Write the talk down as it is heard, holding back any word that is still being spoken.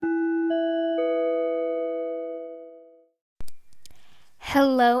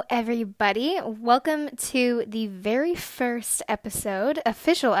Hello, everybody. Welcome to the very first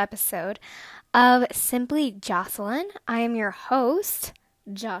official episode of Simply Jocelyn. I am your host,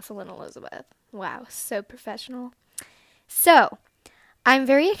 Jocelyn Elizabeth. Wow, so professional. So, I'm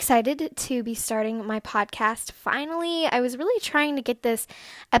very excited to be starting my podcast. Finally, I was really trying to get this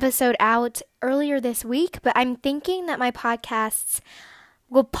episode out earlier this week, but I'm thinking that my podcasts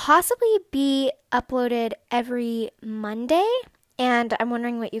will possibly be uploaded every Monday. And I'm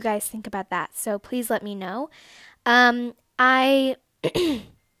wondering what you guys think about that. So please let me know. I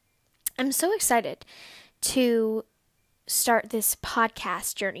am so excited to start this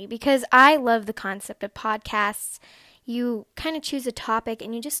podcast journey because I love the concept of podcasts. You kind of choose a topic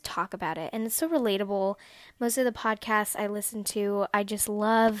and you just talk about it. And it's so relatable. Most of the podcasts I listen to, I just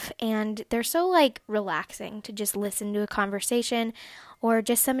love. And they're so relaxing to just listen to a conversation or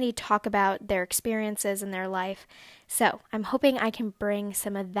just somebody talk about their experiences in their life. So I'm hoping I can bring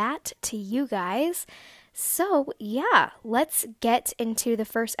some of that to you guys. So yeah, let's get into the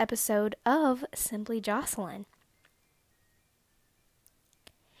first episode of Simply Jocelyn.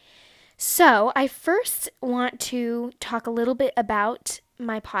 So I first want to talk a little bit about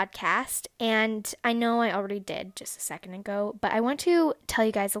my podcast, and I know I already did just a second ago, but I want to tell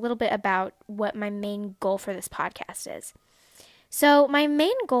you guys a little bit about what my main goal for this podcast is. So my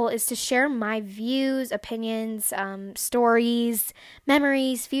main goal is to share my views, opinions, stories,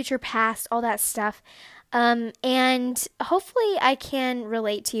 memories, future, past, all that stuff. And hopefully I can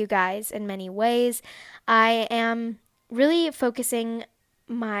relate to you guys in many ways. I am really focusing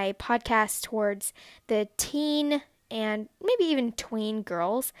my podcast towards the teen and maybe even tween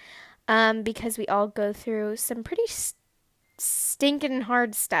girls, because we all go through some pretty stinking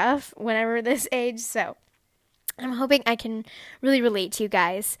hard stuff whenever this age. So I'm hoping I can really relate to you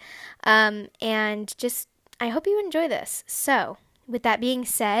guys, and just I hope you enjoy this. So with that being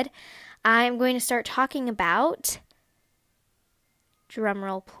said, I'm going to start talking about,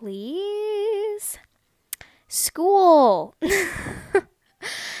 drumroll please, school.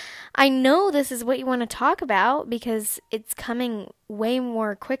 I know this is what you want to talk about because it's coming way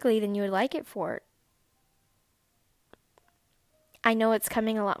more quickly than you would like it for. I know it's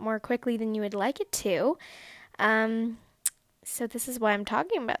coming a lot more quickly than you would like it to. So this is why I'm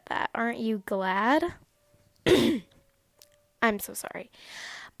talking about that. Aren't you glad? I'm so sorry.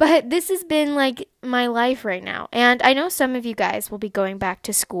 But this has been my life right now. And I know some of you guys will be going back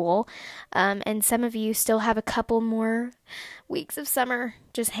to school. And some of you still have a couple more weeks of summer.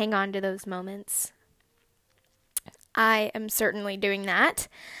 Just hang on to those moments. I am certainly doing that.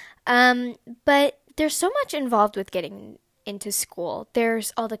 But there's so much involved with getting into school.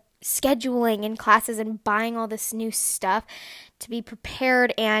 There's all the scheduling and classes and buying all this new stuff to be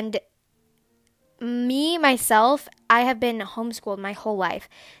prepared. And myself, I have been homeschooled my whole life.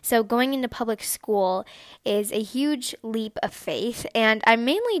 So going into public school is a huge leap of faith. And I'm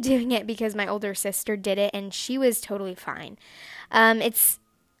mainly doing it because my older sister did it and she was totally fine.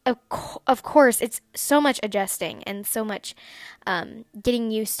 Of course, it's so much adjusting and so much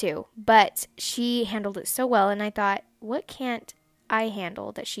getting used to. But she handled it so well. And I thought, what can't I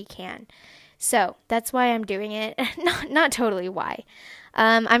handle that she can? So that's why I'm doing it. Not totally why.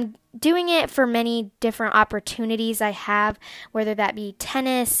 I'm doing it for many different opportunities I have, whether that be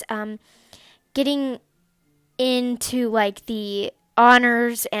tennis, getting into the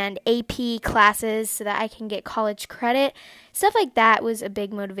honors and AP classes so that I can get college credit. Stuff like that was a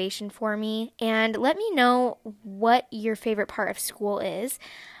big motivation for me. And let me know what your favorite part of school is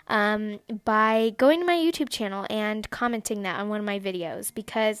by going to my YouTube channel and commenting that on one of my videos,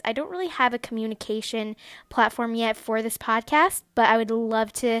 because I don't really have a communication platform yet for this podcast, but I would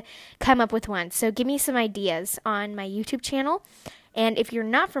love to come up with one. So give me some ideas on my YouTube channel. And if you're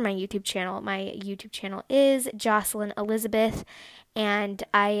not from my YouTube channel is Jocelyn Elizabeth, and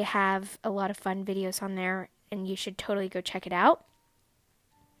I have a lot of fun videos on there, and you should totally go check it out.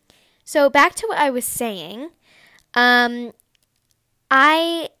 So back to what I was saying,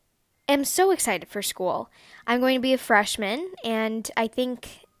 I am so excited for school. I'm going to be a freshman, and I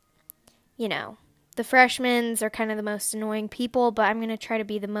think, the freshmen are kind of the most annoying people, but I'm going to try to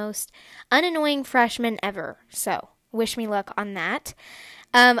be the most unannoying freshman ever. So wish me luck on that.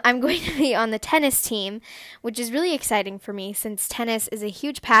 I'm going to be on the tennis team, which is really exciting for me since tennis is a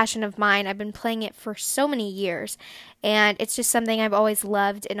huge passion of mine. I've been playing it for so many years, and it's just something I've always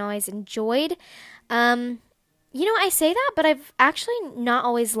loved and always enjoyed. I say that, but I've actually not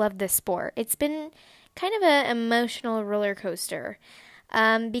always loved this sport. It's been kind of an emotional roller coaster,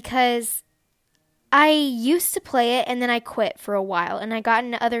 because I used to play it and then I quit for a while, and I got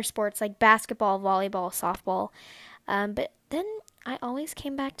into other sports like basketball, volleyball, softball. But then I always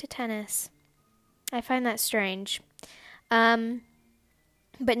came back to tennis. I find that strange.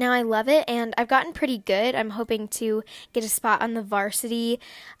 But now I love it, and I've gotten pretty good. I'm hoping to get a spot on the varsity,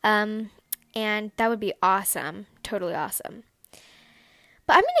 and that would be awesome. Totally awesome.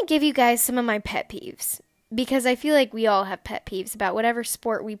 But I'm going to give you guys some of my pet peeves, because I feel like we all have pet peeves about whatever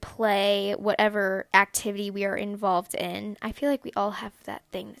sport we play, whatever activity we are involved in. I feel like we all have that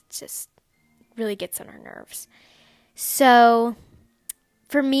thing that just really gets on our nerves. So,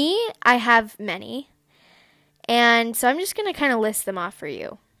 for me, I have many. And so I'm just going to kind of list them off for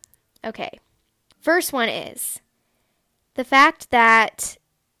you. Okay. First one is the fact that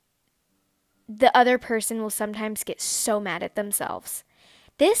the other person will sometimes get so mad at themselves.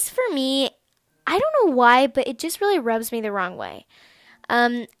 This, for me, I don't know why, but it just really rubs me the wrong way.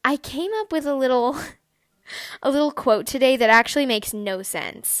 I came up with a little quote today that actually makes no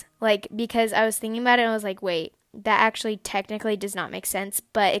sense. Because I was thinking about it and I was like, wait, that actually technically does not make sense,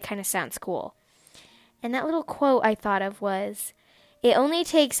 but it kind of sounds cool. And that little quote I thought of was, "It only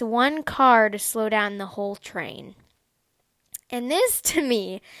takes one car to slow down the whole train." And this, to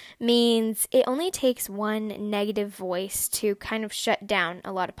me, means it only takes one negative voice to kind of shut down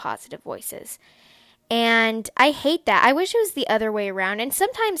a lot of positive voices. And I hate that. I wish it was the other way around, and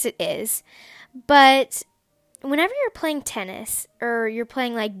sometimes it is. But whenever you're playing tennis, or you're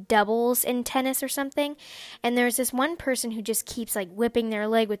playing like doubles in tennis or something, and there's this one person who just keeps like whipping their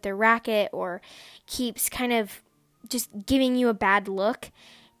leg with their racket, or keeps kind of just giving you a bad look,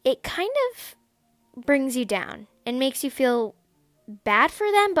 it kind of brings you down and makes you feel bad for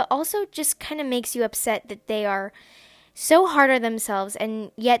them, but also just kind of makes you upset that they are so hard on themselves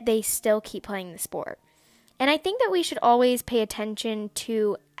and yet they still keep playing the sport. And I think that we should always pay attention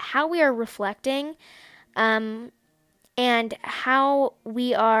to how we are reflecting, and how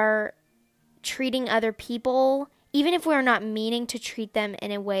we are treating other people, even if we're not meaning to treat them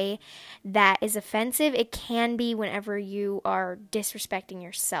in a way that is offensive. It can be whenever you are disrespecting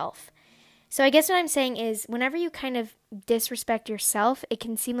yourself. So I guess what I'm saying is, whenever you kind of disrespect yourself, it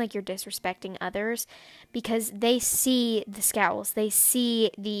can seem like you're disrespecting others, because they see the scowls, they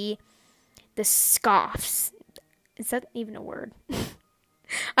see the scoffs. Is that even a word?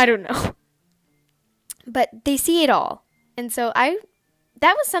 I don't know. But they see it all. And so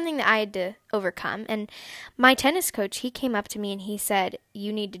that was something that I had to overcome. And my tennis coach, he came up to me and he said,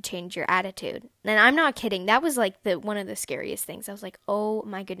 "You need to change your attitude." And I'm not kidding. That was like one of the scariest things. I was like, oh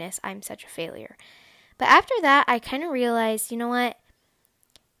my goodness, I'm such a failure. But after that, I kind of realized, you know what?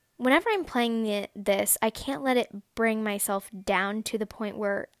 Whenever I'm playing this, I can't let it bring myself down to the point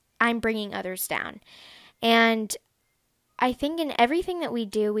where I'm bringing others down. And I think in everything that we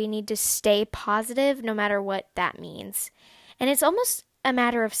do, we need to stay positive no matter what that means. And it's almost a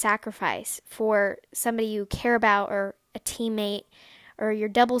matter of sacrifice for somebody you care about, or a teammate, or your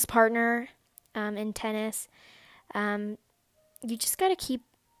doubles partner in tennis. You just got to keep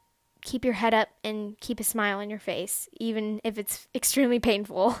your head up and keep a smile on your face, even if it's extremely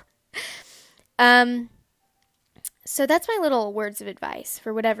painful. So that's my little words of advice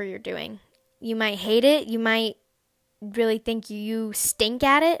for whatever you're doing. You might hate it. You might really think you stink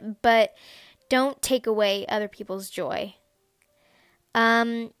at it, but don't take away other people's joy.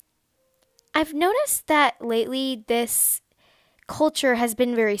 I've noticed that lately this culture has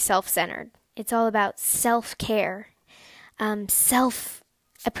been very self-centered. It's all about self-care,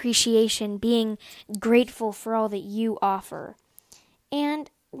 self-appreciation, being grateful for all that you offer. And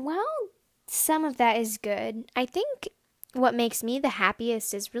while some of that is good, I think what makes me the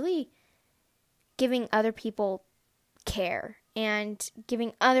happiest is really giving other people care and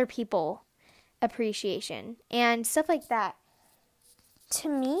giving other people appreciation and stuff like that. To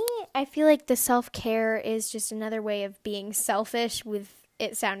me, I feel like the self-care is just another way of being selfish with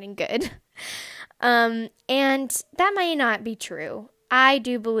it sounding good. And that might not be true. I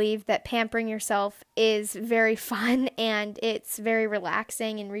do believe that pampering yourself is very fun and it's very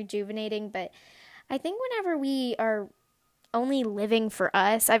relaxing and rejuvenating, but I think whenever we are only living for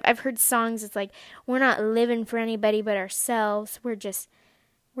us, I've heard songs, it's like, we're not living for anybody but ourselves. We're just,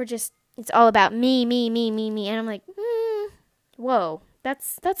 it's all about me. And I'm like, whoa,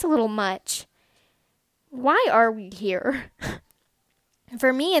 that's a little much. Why are we here?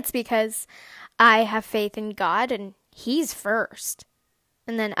 For me, it's because I have faith in God and He's first.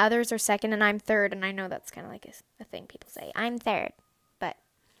 And then others are second and I'm third. And I know that's kind of like a thing people say, I'm third. But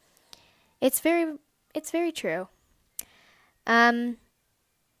it's very true. And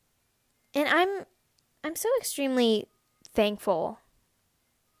I'm so extremely thankful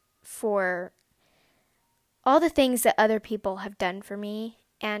for all the things that other people have done for me,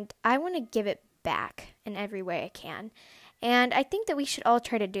 and I want to give it back in every way I can. And I think that we should all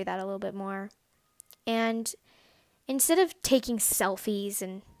try to do that a little bit more. And instead of taking selfies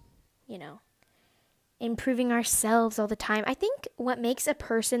and, improving ourselves all the time, I think what makes a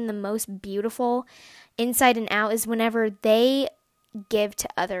person the most beautiful inside and out is whenever they give to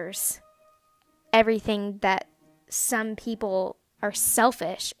others everything that some people are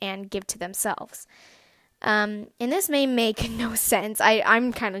selfish and give to themselves. And this may make no sense.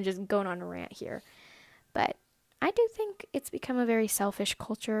 I'm kind of just going on a rant here. But I do think it's become a very selfish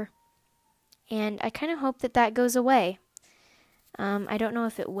culture. And I kind of hope that goes away. I don't know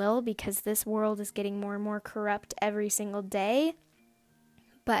if it will, because this world is getting more and more corrupt every single day.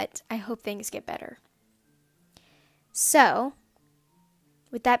 But I hope things get better. So,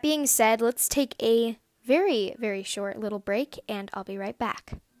 with that being said, let's take a very, very short little break, and I'll be right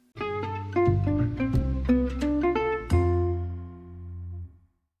back.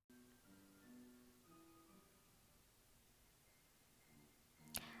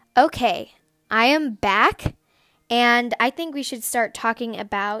 Okay, I am back, and I think we should start talking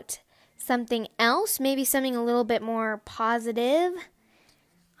about something else, maybe something a little bit more positive,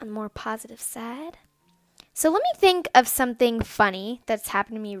 on the more positive side. So let me think of something funny that's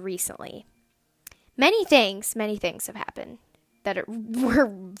happened to me recently. Many things have happened that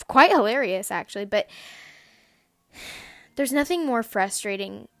were quite hilarious, actually, but there's nothing more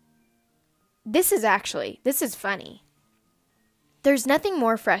frustrating. This is funny. There's nothing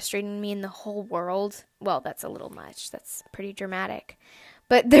more frustrating to me in the whole world. Well, that's a little much. That's pretty dramatic.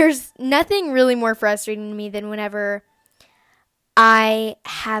 But there's nothing really more frustrating to me than whenever I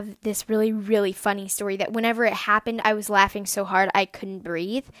have this really, really funny story that whenever it happened, I was laughing so hard I couldn't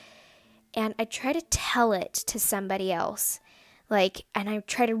breathe. And I try to tell it to somebody else. And I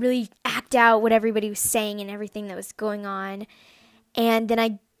try to really act out what everybody was saying and everything that was going on. And then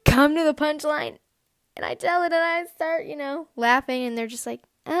I come to the punchline. And I tell it and I start, laughing, and they're just like,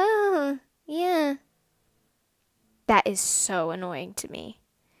 oh, yeah. That is so annoying to me.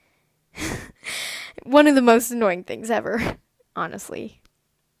 One of the most annoying things ever, honestly.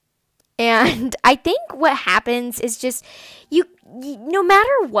 And I think what happens is just, you no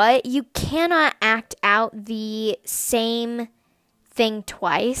matter what, you cannot act out the same thing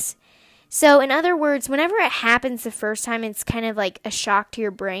twice. So, in other words, whenever it happens the first time, it's kind of like a shock to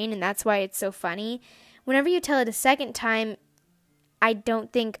your brain, and that's why it's so funny. Whenever you tell it a second time, I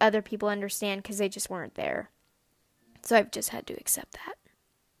don't think other people understand because they just weren't there. So I've just had to accept that.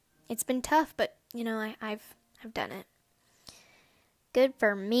 It's been tough, but, I've done it. Good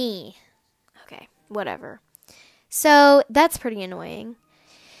for me. Okay, whatever. So, that's pretty annoying.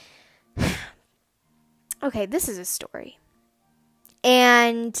 Okay, this is a story.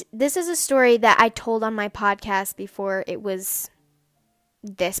 And this is a story that I told on my podcast before it was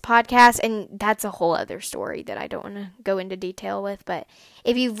this podcast, and that's a whole other story that I don't want to go into detail with, but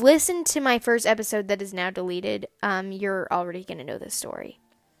if you've listened to my first episode that is now deleted, you're already going to know this story.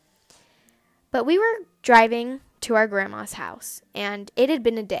 But we were driving to our grandma's house, and it had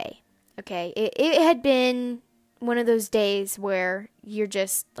been a day, okay? It had been one of those days where you're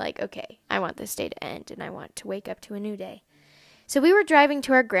just like, okay, I want this day to end, and I want to wake up to a new day. So we were driving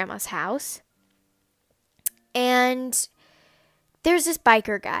to our grandma's house, and there's this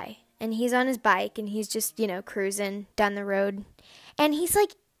biker guy, and he's on his bike, and he's just, cruising down the road, and he's,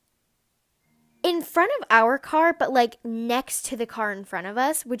 in front of our car, but, next to the car in front of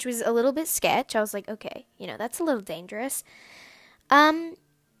us, which was a little bit sketch. I was like, okay, that's a little dangerous.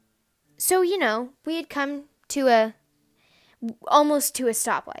 So, we had come to almost to a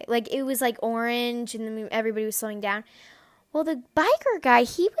stoplight. It was, orange, and then everybody was slowing down. Well, the biker guy,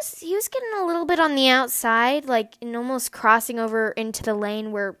 he was getting a little bit on the outside, and almost crossing over into the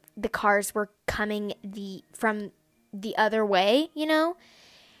lane where the cars were coming from the other way,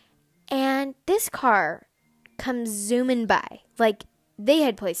 And this car comes zooming by, they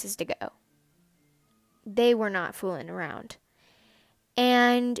had places to go. They were not fooling around.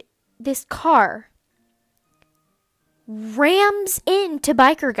 And this car rams into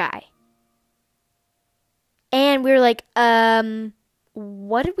biker guy. And we were like,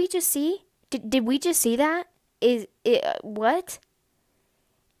 what did we just see? Did we just see that? Is it, what?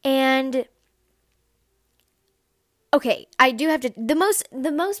 And, okay, I do have to, the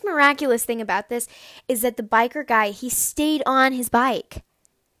most miraculous thing about this is that the biker guy, he stayed on his bike.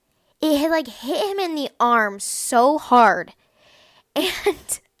 It had, hit him in the arm so hard.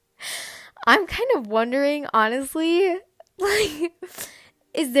 And I'm kind of wondering, honestly,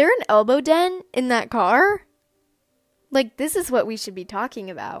 is there an elbow dent in that car? This is what we should be talking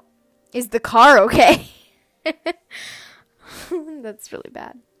about. Is the car okay? That's really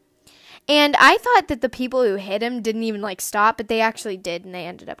bad. And I thought that the people who hit him didn't even like stop, but they actually did, and they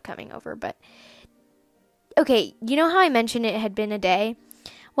ended up coming over. But okay, you know how I mentioned it had been a day?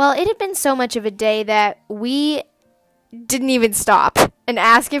 Well, it had been so much of a day that we didn't even stop and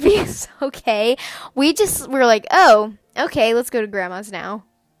ask if he's okay. We just were like, oh, okay, let's go to Grandma's now.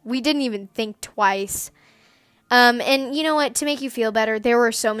 We didn't even think twice. And you know what? To make you feel better, there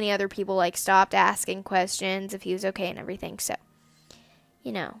were so many other people like stopped asking questions if he was okay and everything. So,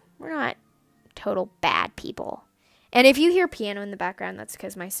 you know, we're not total bad people. And if you hear piano in the background, that's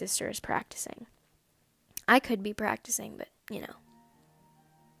because my sister is practicing. I could be practicing, but, you know.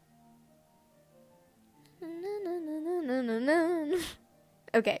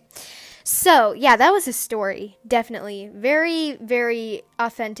 Okay. So, yeah, that was a story. Definitely. Very, very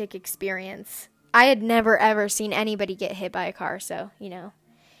authentic experience. I had never, ever seen anybody get hit by a car, so, you know.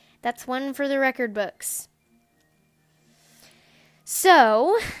 That's one for the record books.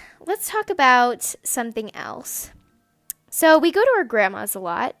 So, let's talk about something else. So, we go to our grandma's a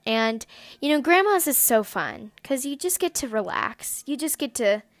lot, and, you know, grandma's is so fun, because you just get to relax. You just get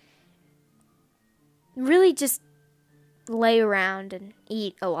to really just lay around and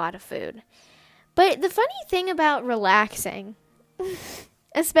eat a lot of food. But the funny thing about relaxing,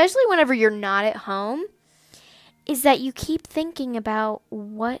 especially whenever you're not at home, is that you keep thinking about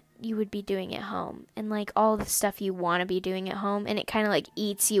what you would be doing at home and like all the stuff you want to be doing at home, and it kind of like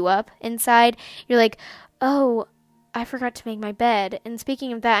eats you up inside. You're like, oh, I forgot to make my bed, and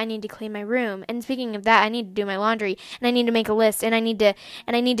speaking of that, I need to clean my room, and speaking of that, I need to do my laundry, and I need to make a list, and I need to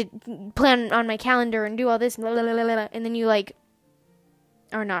plan on my calendar and do all this, blah, blah, blah, blah, and then you like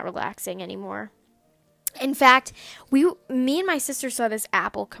are not relaxing anymore. In fact, me and my sister saw this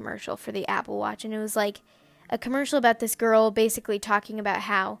Apple commercial for the Apple Watch, and it was like a commercial about this girl basically talking about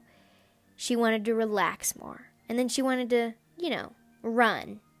how she wanted to relax more, and then she wanted to, you know,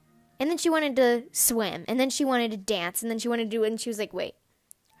 run. And then she wanted to swim, and then she wanted to dance, and then she wanted to do it, and she was like, wait,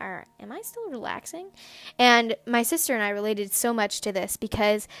 am I still relaxing? And my sister and I related so much to this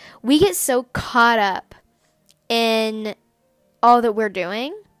because we get so caught up in all that we're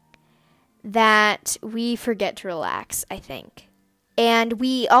doing that we forget to relax, I think. And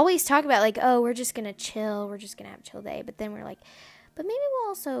we always talk about like, oh, we're just going to chill, we're just going to have a chill day, but then we're like, but maybe we'll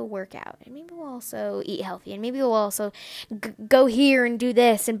also work out, and maybe we'll also eat healthy, and maybe we'll also go here and do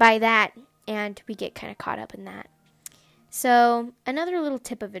this and buy that, and we get kind of caught up in that. So, another little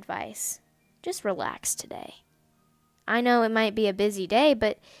tip of advice, just relax today. I know it might be a busy day,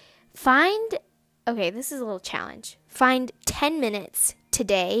 but this is a little challenge. Find 10 minutes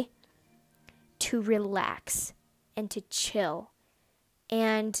today to relax and to chill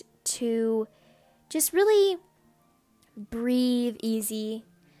and to just really breathe easy.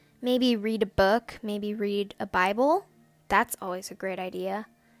 Maybe read a book, maybe read a Bible. That's always a great idea.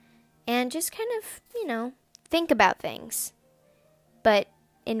 And just kind of, you know, think about things, but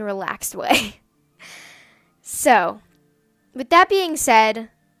in a relaxed way. So, with that being said,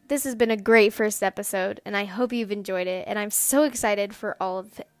 this has been a great first episode, and I hope you've enjoyed it. And I'm so excited for all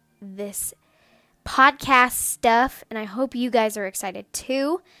of this podcast stuff, and I hope you guys are excited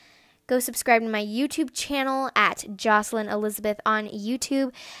too. Go subscribe to my YouTube channel at Jocelyn Elizabeth on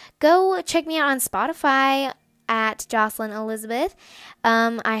YouTube. Go check me out on Spotify at Jocelyn Elizabeth.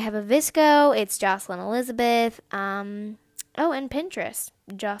 I have a Visco. It's Jocelyn Elizabeth. And Pinterest,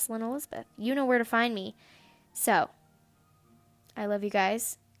 Jocelyn Elizabeth. You know where to find me. So, I love you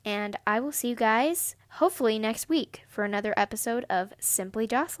guys, and I will see you guys hopefully next week for another episode of Simply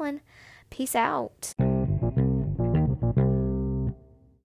Jocelyn. Peace out.